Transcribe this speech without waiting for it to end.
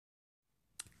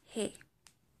Hey,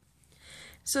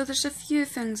 so there's a few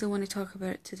things I want to talk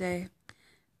about today.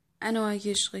 I know I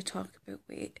usually talk about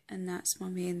weight, and that's my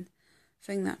main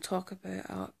thing that I talk about.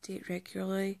 I'll update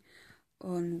regularly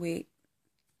on weight,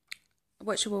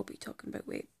 which I will be talking about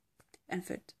weight and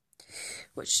food,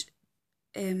 which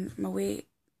my weight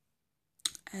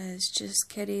is just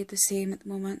carried the same at the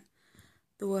moment,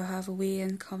 though I have a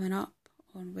weigh-in coming up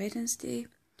on Wednesday,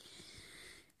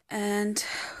 and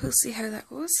we'll see how that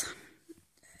goes.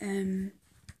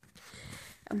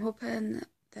 I'm hoping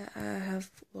that I have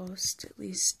lost at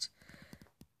least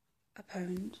a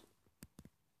pound.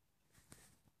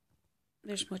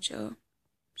 There's Mojo.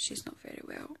 She's not very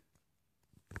well.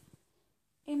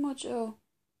 Hey Mojo.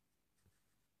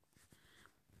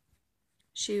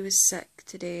 She was sick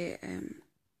today.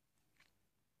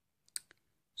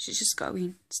 She's just got a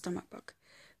wee stomach bug.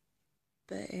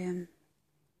 But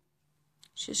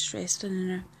she's resting in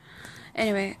her.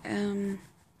 Anyway,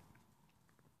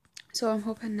 so I'm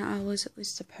hoping that I'll lose at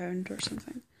least a pound or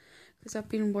something. Because I've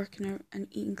been working out and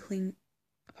eating clean,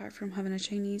 apart from having a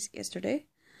Chinese yesterday,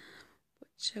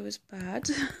 which was bad.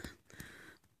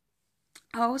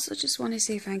 I also just want to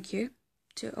say thank you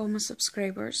to all my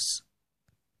subscribers.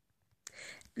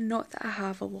 Not that I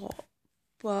have a lot,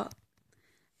 but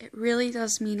it really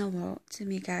does mean a lot to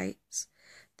me, guys,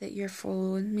 that you're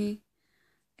following me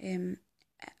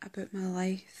about my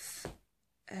life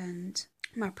and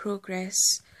my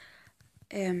progress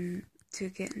to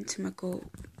getting to my goal.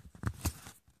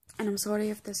 And I'm sorry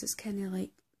if this is kind of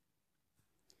like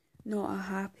not a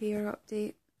happier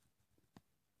update.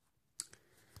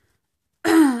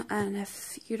 And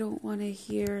if you don't want to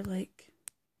hear like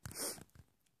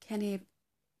kind of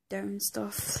down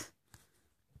stuff,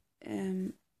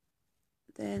 then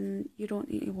you don't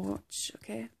need to watch,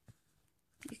 okay?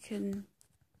 You can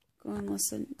go and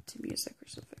listen to music or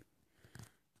something.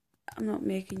 I'm not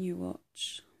making you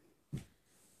watch.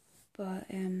 But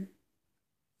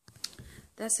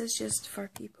this is just for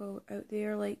people out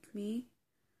there like me.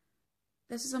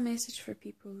 This is a message for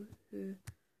people who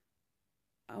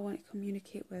I want to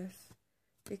communicate with,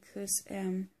 because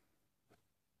I've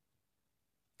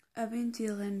been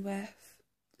dealing with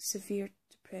severe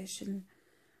depression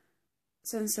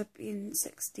since I've been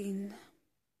 16,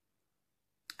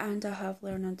 and I have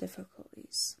learning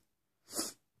difficulties.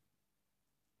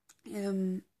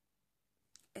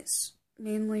 It's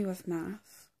mainly with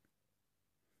math,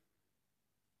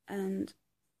 and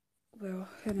well,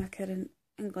 who am I kidding,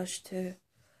 English too.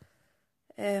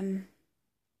 When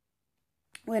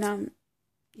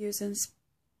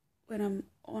I'm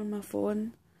on my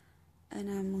phone and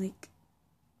I'm like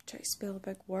trying to spell a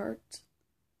big word,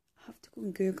 I have to go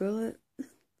and Google it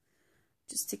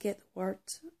just to get the word,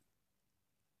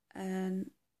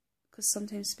 and because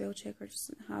sometimes spell checker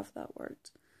doesn't have that word,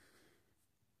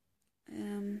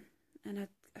 and I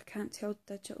can't tell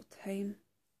digital time.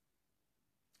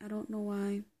 I don't know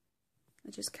why, I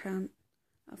just can't.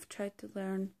 I've tried to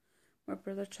learn, my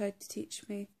brother tried to teach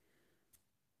me,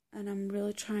 and I'm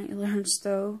really trying to learn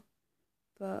still,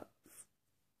 but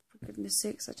for goodness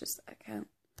sakes, I can't.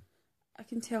 I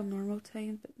can tell normal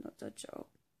time, but not digital.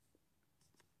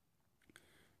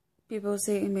 People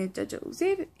say to me, digital's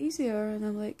easier, and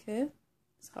I'm like, yeah,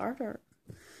 it's harder.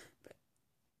 But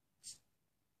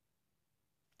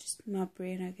just my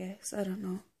brain, I guess, I don't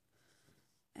know.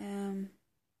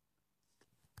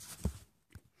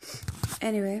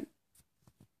 Anyway,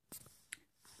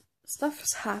 stuff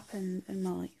has happened in my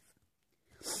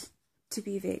life, to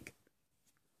be vague.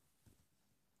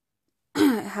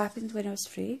 It happened when I was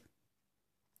 3,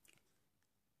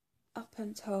 up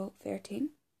until 13,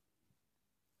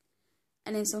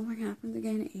 and then something happened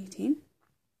again at 18,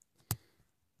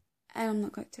 and I'm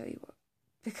not going to tell you what,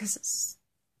 because it's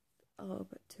a little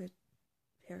bit too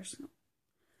personal.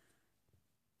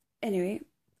 Anyway,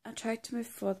 I tried to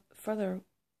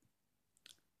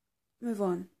move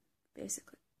on,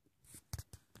 basically.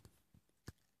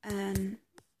 And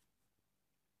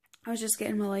I was just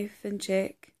getting my life in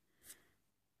check.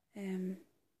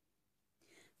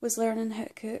 Was learning how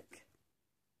to cook.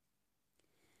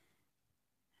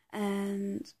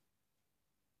 And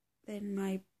then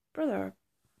my brother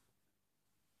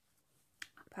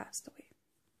passed away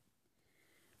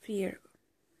 3 years ago.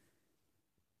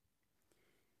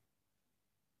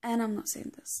 And I'm not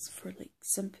saying this for like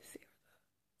sympathy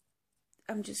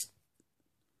or that.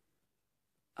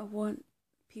 I want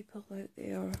people out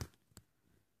there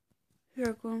who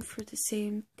are going through the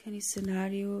same kind of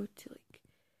scenario to like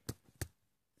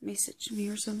message me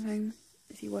or something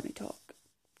if you want to talk.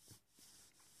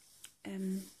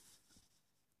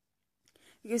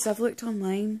 Because I've looked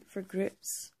online for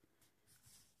groups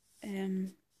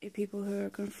people who are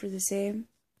going through the same,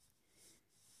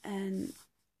 and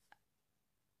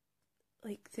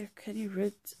like they're kind of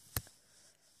rude.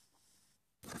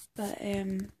 But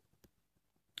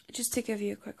just to give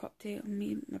you a quick update on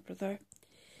me and my brother,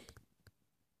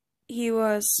 he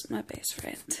was my best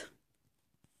friend.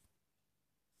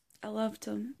 I loved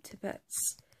him to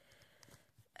bits,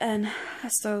 and I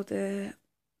still do.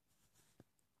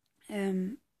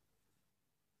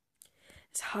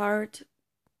 It's hard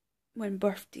when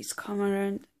birthdays come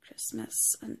around,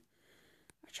 Christmas, and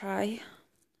I try, I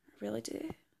really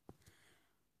do.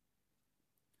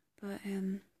 But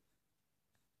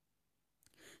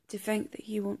to think that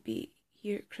he won't be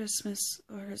here at Christmas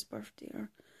or his birthday or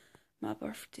my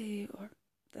birthday or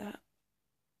that,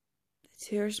 it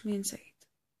tears me inside.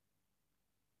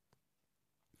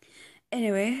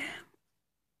 Anyway,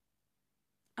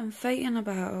 I'm fighting a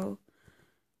battle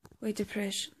with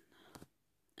depression,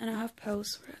 and I have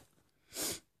pills for it,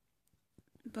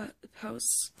 but the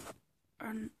pills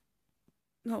are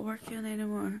not working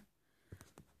anymore.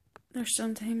 There's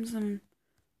sometimes I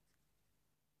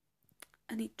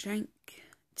need drink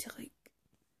to like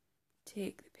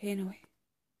take the pain away,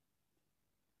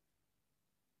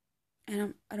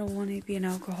 and I don't want to be an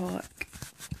alcoholic.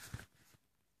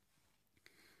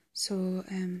 So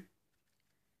I'm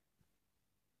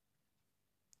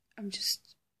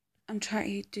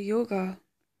trying to do yoga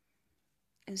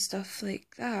and stuff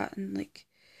like that, and like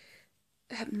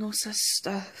hypnosis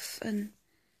stuff, and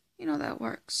you know that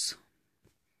works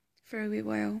for a wee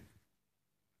while.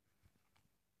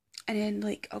 And then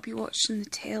like I'll be watching the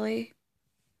telly,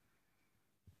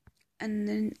 and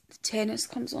then the tennis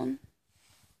comes on,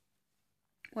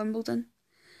 Wimbledon,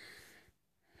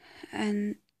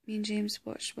 and me and James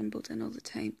watched Wimbledon all the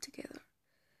time together.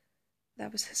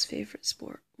 That was his favourite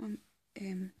sport,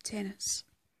 tennis.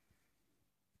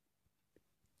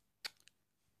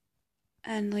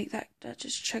 And like that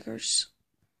just triggers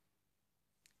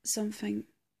something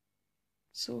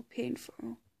so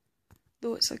painful.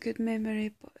 Though it's a good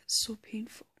memory, but it's so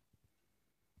painful.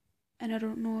 And I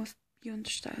don't know if you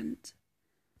understand.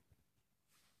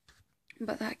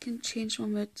 But that can change my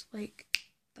mood like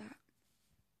that.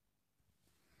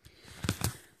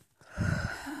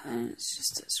 And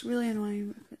it's really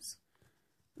annoying because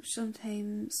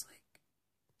sometimes like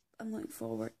I'm looking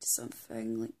forward to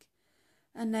something like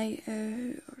a night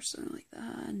out or something like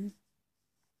that, and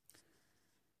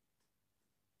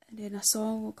then a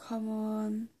song will come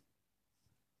on.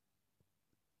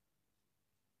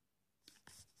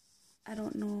 I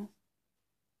don't know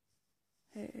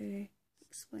how to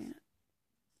explain it.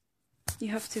 You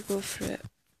have to go through it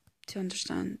to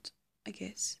understand, I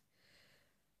guess.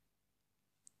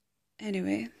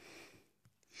 Anyway,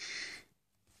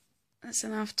 that's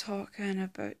enough talking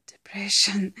about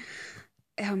depression.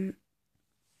 I'm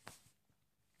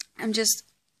just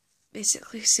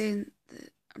basically saying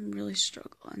that I'm really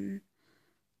struggling,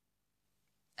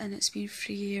 and it's been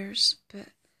 3 years, but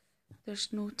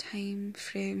there's no time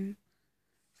frame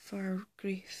for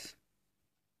grief.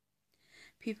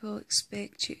 People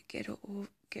expect you to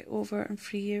get over it in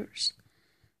 3 years,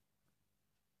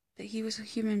 but he was a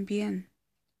human being.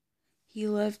 He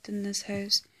lived in this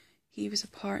house. He was a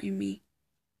part of me.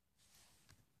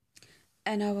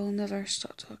 And I will never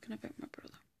stop talking about my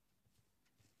brother.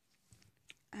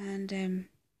 And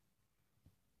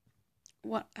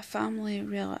what a family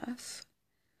relative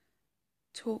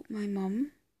told my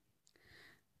mum,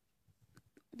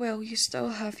 well, you still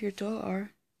have your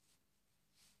daughter.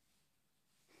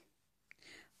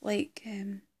 Like,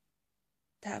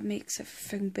 that makes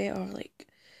everything better. Like,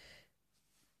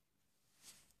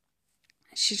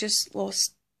 she just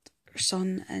lost her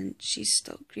son and she's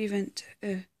still grieving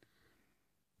too.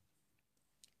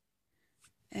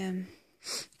 And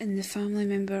the family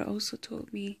member also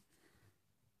told me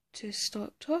to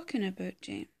stop talking about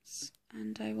James,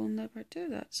 and I will never do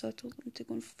that, so I told them to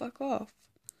go and fuck off.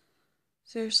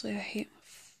 Seriously, I hate my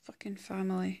fucking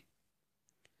family.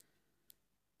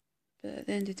 But at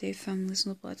the end of the day, family's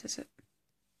no blood, is it?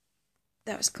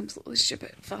 That was completely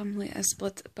stupid. Family is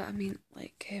blood, but I mean,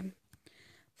 like,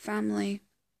 family,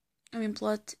 I mean,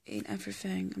 blood ain't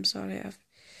everything. I'm sorry, I've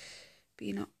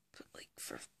been up, like,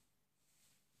 for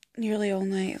nearly all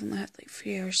night. I've only had, like,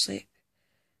 3 hours sleep.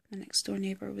 My next door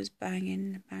neighbour was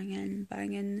banging, and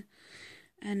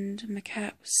my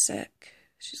cat was sick.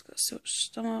 She's got a sore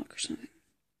stomach or something.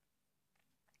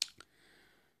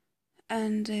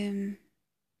 And,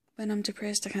 when I'm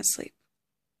depressed, I can't sleep.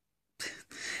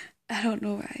 I don't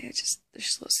know why, there's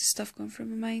lots of stuff going through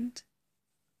my mind.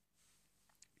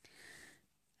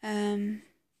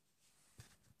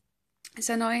 It's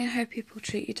annoying how people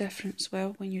treat you different as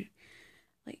well when you're,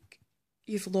 like,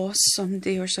 you've lost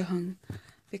somebody or something,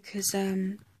 because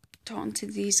talking to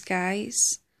these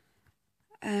guys,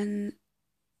 and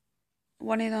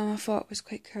one of them I thought was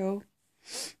quite cool,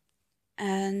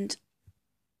 and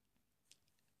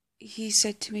he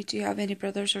said to me, "Do you have any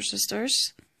brothers or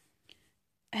sisters?"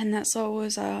 And that's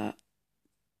always a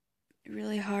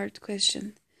really hard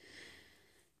question,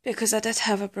 because I did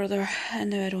have a brother and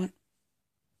now I don't.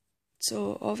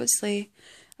 So obviously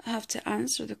I have to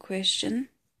answer the question.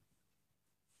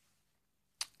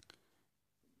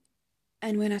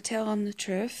 And when I tell him the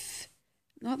truth,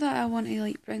 not that I want to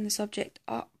like bring the subject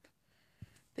up,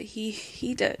 but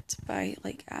he did by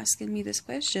like asking me this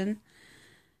question,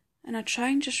 and I try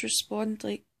and just respond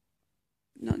like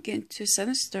not getting too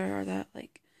sinister or that,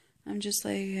 like I'm just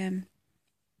like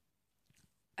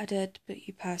I did, but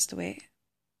you passed away.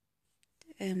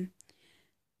 And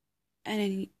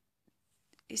then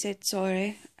he said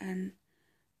sorry, and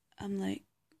I'm like,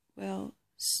 well,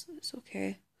 it's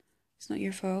okay, it's not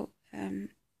your fault. And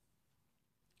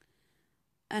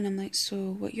I'm like,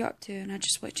 so what you up to? And I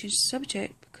just want to change the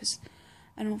subject because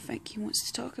I don't think he wants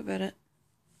to talk about it.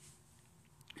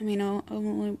 I mean, I've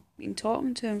only been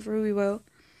talking to him for a wee while,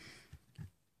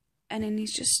 and then he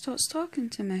just starts talking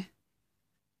to me.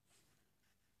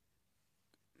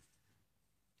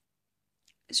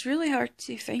 It's really hard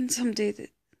to find somebody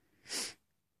that,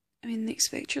 I mean, they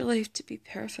expect your life to be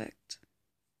perfect.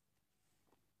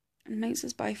 And mine's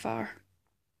is by far.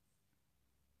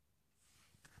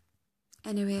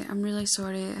 Anyway, I'm really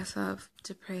sorry if I've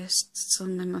depressed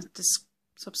some of my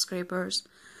subscribers.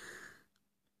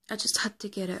 I just had to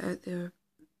get it out there.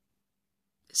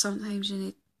 Sometimes you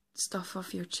need stuff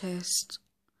off your chest.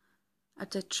 I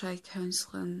did try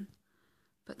counselling,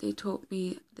 but they told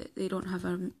me that they don't have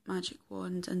a magic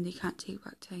wand and they can't take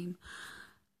back time.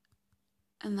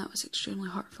 And that was extremely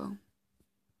hurtful,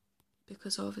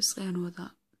 because obviously I know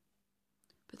that.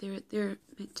 But they're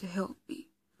meant to help me,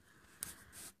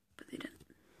 but they didn't.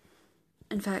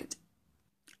 In fact,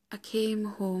 I came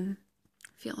home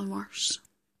feeling worse.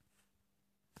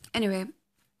 Anyway,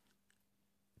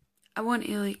 I want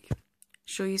to like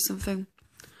show you something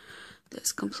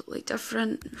that's completely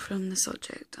different from the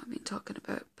subject I've been talking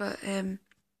about. But if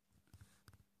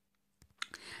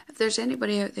there's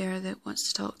anybody out there that wants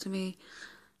to talk to me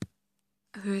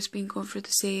who has been going through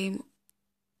the same,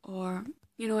 or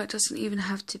you know, it doesn't even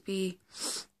have to be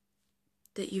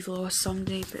that you've lost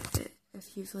somebody, but that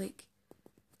if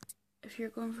you're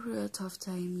going through a tough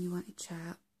time and you want to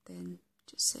chat, then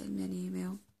just send me an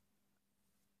email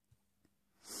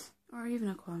or even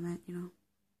a comment, you know.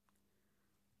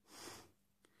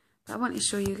 But I want to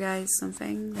show you guys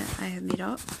something that I have made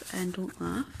up, and don't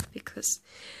laugh because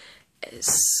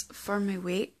it's for my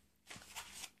weight.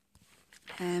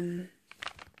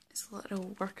 It's a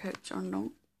little workout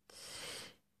journal,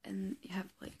 and you have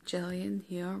like jelly in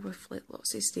here with like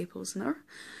lots of staples in her.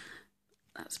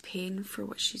 That's pain for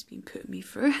what she's been putting me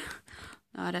through.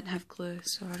 No, I didn't have glue,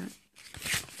 so I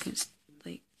couldn't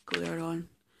like glue her on.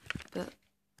 But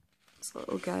this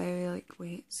little guy like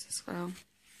weights as well.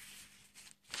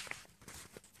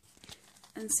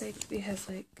 Inside we have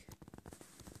like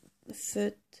the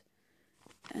food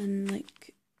and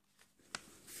like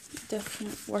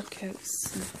different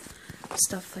workouts and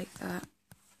stuff like that.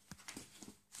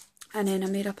 And then I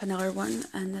made up another one,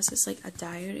 and this is like a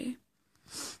diary,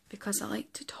 because I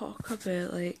like to talk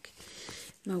about like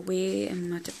my weight and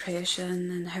my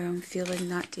depression and how I'm feeling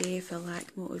that day if I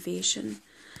lack motivation,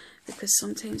 because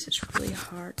sometimes it's really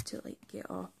hard to like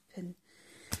get up and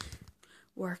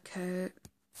work out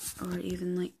or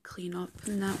even like clean up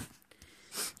and that.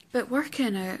 But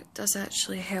working out does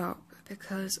actually help,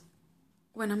 because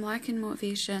when I'm lacking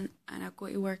motivation and I go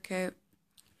to work out,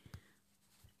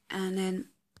 and then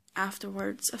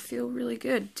afterwards I feel really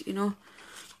good, you know.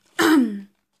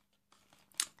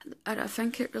 I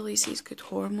think it releases good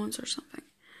hormones or something.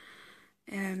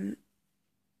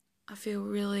 I feel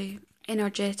really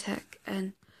energetic,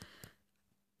 and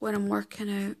when I'm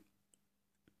working out,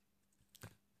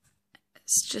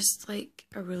 it's just like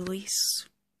a release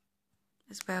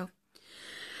as well.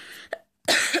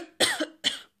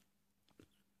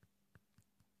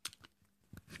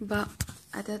 But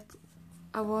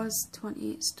I was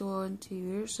 28 stone 2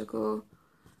 years ago,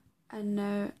 and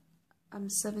now I'm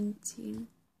 17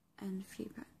 and 3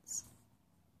 pounds.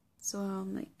 So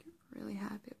I'm like really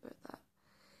happy about that.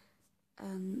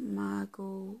 And my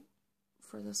goal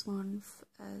for this month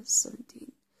is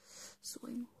 17. So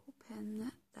I'm hoping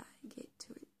that I get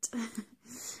to it.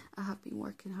 I have been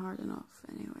working hard enough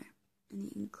anyway, and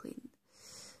eating clean.